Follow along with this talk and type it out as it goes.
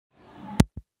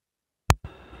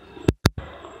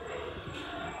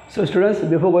So students,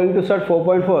 before going to start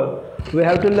 4.4, we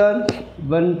have to learn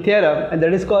one theorem, and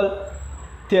that is called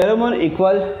theorem on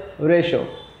equal ratio.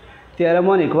 Theorem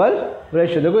on equal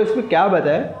ratio. देखो इसमें क्या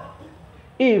बताया,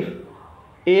 if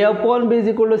a upon b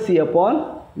is equal to c upon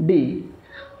d,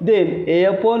 then a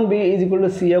upon b is equal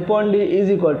to c upon d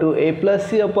is equal to a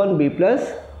plus c upon b plus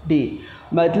d.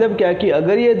 मतलब क्या कि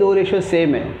अगर ये दो रेशो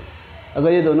सेम है,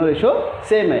 अगर ये दोनों रेशो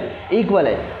सेम है, इक्वल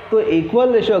है, तो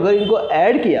इक्वल रेशो अगर इनको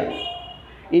ऐड किया,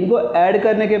 इनको ऐड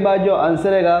करने के बाद जो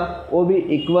आंसर आएगा वो भी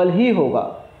इक्वल ही होगा,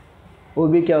 वो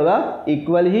भी क्या होगा,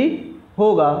 इक्वल ही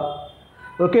होगा.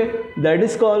 Okay, that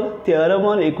is called theorem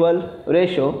on equal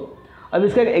ratio. अब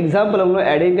इसका एक एग्जांपल हम लोग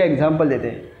एडिंग का एग्जांपल देते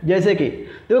हैं. जैसे कि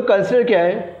देखो कंसिडर क्या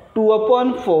है,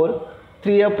 2/4,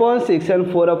 3/6 एंड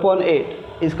 4/8.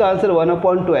 इसका आंसर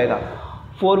 1/2 आएगा.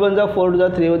 4 1 जा 4 2 जा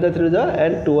 3 1 जा 3 जा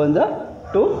एंड 2 1 जा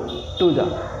 2 जा.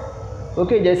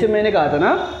 ओके, जैसे मैंने कहा था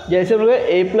ना, जैसे हम लोग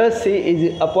a plus C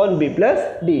is upon B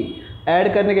plus D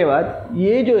add करने के बाद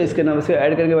ये जो इसके नंबर से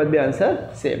ऐड करने के बाद भी आंसर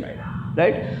सेम आएगा,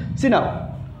 right. C now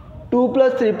 2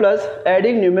 + 3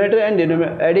 adding numerator and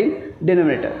adding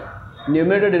denominator.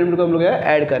 Numerator denominator को हम लोग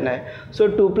ऐड करना है. सो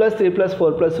 2 + 3 +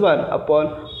 4 + 1 upon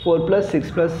 4 +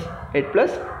 6 + 8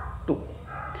 + 2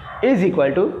 is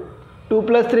equal to 2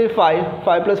 + 3 5,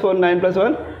 5 + 4 9 +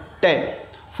 1 10,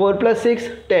 4 + 6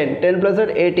 10, 10 +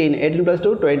 8 18, 18 +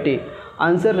 2 20.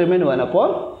 Answer remain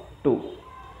 1/2.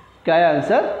 क्या है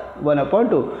आंसर?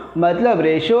 1/2. मतलब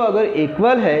रेशियो अगर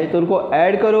इक्वल है तो उनको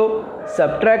ऐड करो,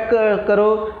 सब्ट्रैक्ट करो,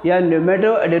 या न्यूमरेटर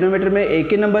और डिनोमिनेटर में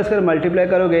एक ही नंबर से मल्टीप्लाई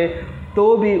करोगे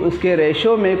तो भी उसके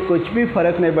रेशियो में कुछ भी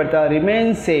फर्क नहीं पड़ता,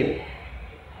 रिमेन सेम.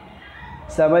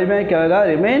 समझ में क्या होगा?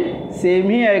 रिमेन सेम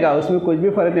ही आएगा, उसमें कुछ भी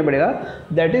फर्क नहीं पड़ेगा.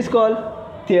 That is called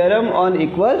theorem on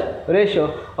equal ratio.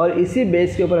 और इसी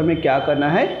बेस के ऊपर हमें क्या करना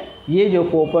है, ये जो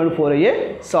 4.4 है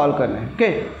ये सॉल्व करना है.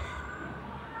 ओके,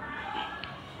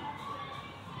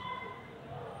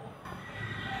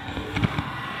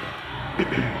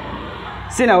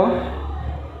 सी नाउ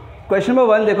क्वेश्चन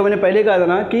नंबर 1. देखो मैंने पहले कहा था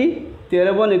ना कि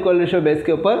theorem on equal ratio base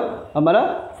के ऊपर हमारा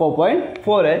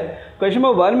 4.4 है. क्वेश्चन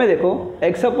नंबर 1 में देखो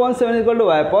x/7 =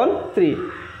 y/3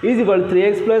 is equal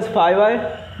 3x + 5y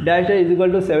dash is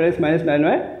equal to 7x -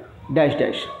 9y dash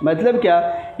dash. मतलब क्या,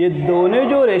 ये दोनों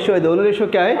जो रेशो है, दोनों रेशो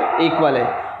क्या है, इक्वल है.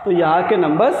 तो यहाँ के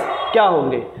नंबर्स क्या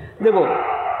होंगे, देखो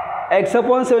x/7 =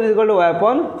 y/3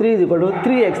 is equal to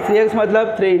 3x. 3x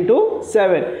मतलब 3 ×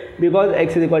 7 because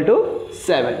x is equal to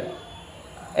 7.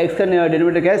 x का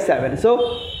डिनोमिनेटर क्या है, 7. सो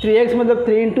 3x मतलब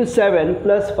 3 × 7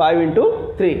 + 5 ×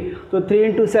 3. तो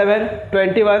 3 × 7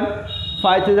 21,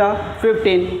 5 3 जा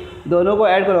 15. दोनों को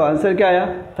ऐड करो, आंसर क्या आया,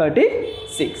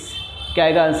 36. क्या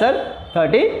आएगा आंसर,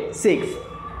 36.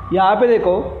 यहाँ पे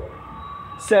देखो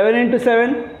 7 ×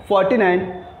 7 49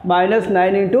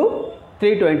 -9 ×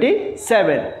 3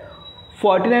 27.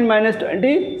 49 -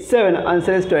 27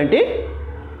 आंसर इज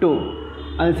 22.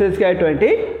 आंसर इज क्या है,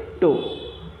 22.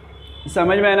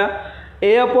 समझ में है ना.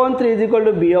 a/3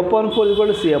 = b/4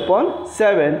 =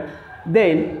 c/7.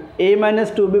 Then a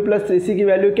 - 2b + 3c की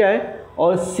वैल्यू क्या है,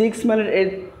 और 6 -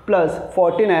 8 +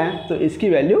 14 है, तो इसकी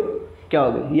वैल्यू क्या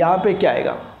होगी, यहाँ पे क्या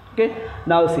आएगा. Okay,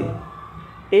 now see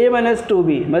a - 2b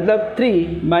मतलब 3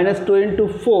 - 2 ×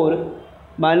 4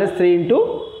 - 3 ×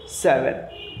 7.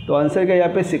 तो आंसर क्या,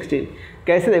 यहाँ पे 16.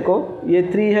 कैसे देखो, ये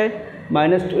 3 है,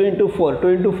 -2 × 4,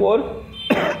 2 × 4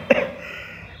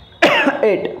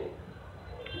 8.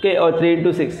 ओके, और 3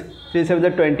 × 6, 3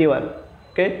 7 21.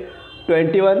 ओके,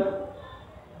 21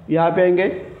 यहाँ पे आएंगे,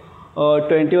 और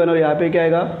 21 और यहाँ पे क्या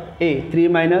आएगा, a 3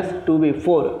 - 2b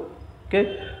 4. ओके,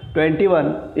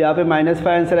 21 यहाँ पे -5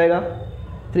 आंसर आएगा.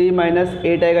 3 -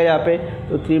 8 आएगा यहाँ पे,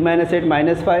 तो 3 - 8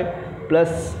 -5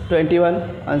 + 21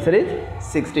 आंसर इज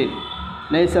 16.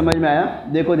 नहीं समझ में आया,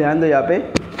 देखो ध्यान दो यहाँ पे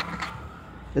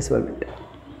इस मिनट.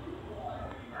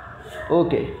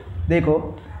 ओके,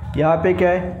 देखो यहाँ पे क्या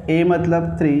है, a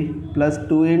मतलब 3 +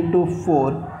 2 ×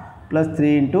 4 +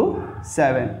 3 ×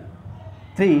 7.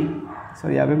 3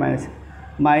 सॉरी यहाँ पे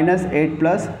 -8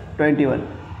 + 21.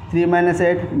 3 -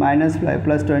 8 -5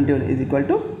 + 21 is equal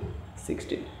to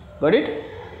 16. Got it?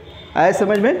 आया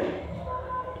समझ में?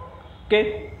 ओके,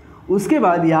 उसके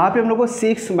बाद यहाँ पे हम लोग को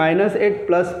 6 - 8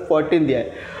 + 14 दिया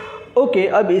है. ओके,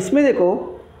 अब इसमें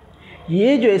देखो,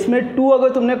 ये जो इसमें 2 अगर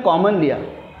तुमने कॉमन लिया,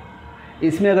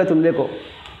 इसमें अगर तुम देखो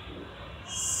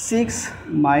 6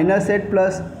 - 8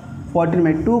 + 14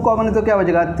 में 2 कॉमन है तो क्या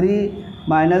बचेगा, 3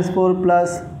 - 4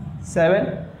 + 7.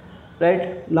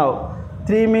 Right. Now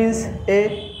 3 means a,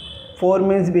 4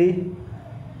 means b,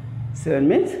 7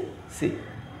 means c.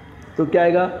 तो क्या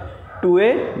आएगा, 2a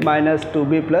 -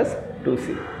 2b +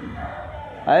 2c.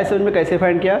 आया समझ में कैसे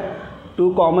फाइंड किया, 2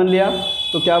 कॉमन लिया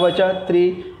तो क्या बचा,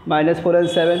 3 -4 and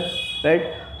 7,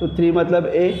 राइट। तो 3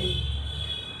 मतलब A,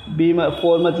 B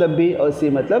 4 मतलब B और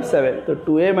C मतलब 7, तो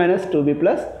 2A - 2B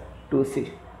 + 2C।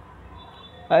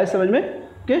 आया समझ में?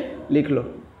 ओके, लिख लो।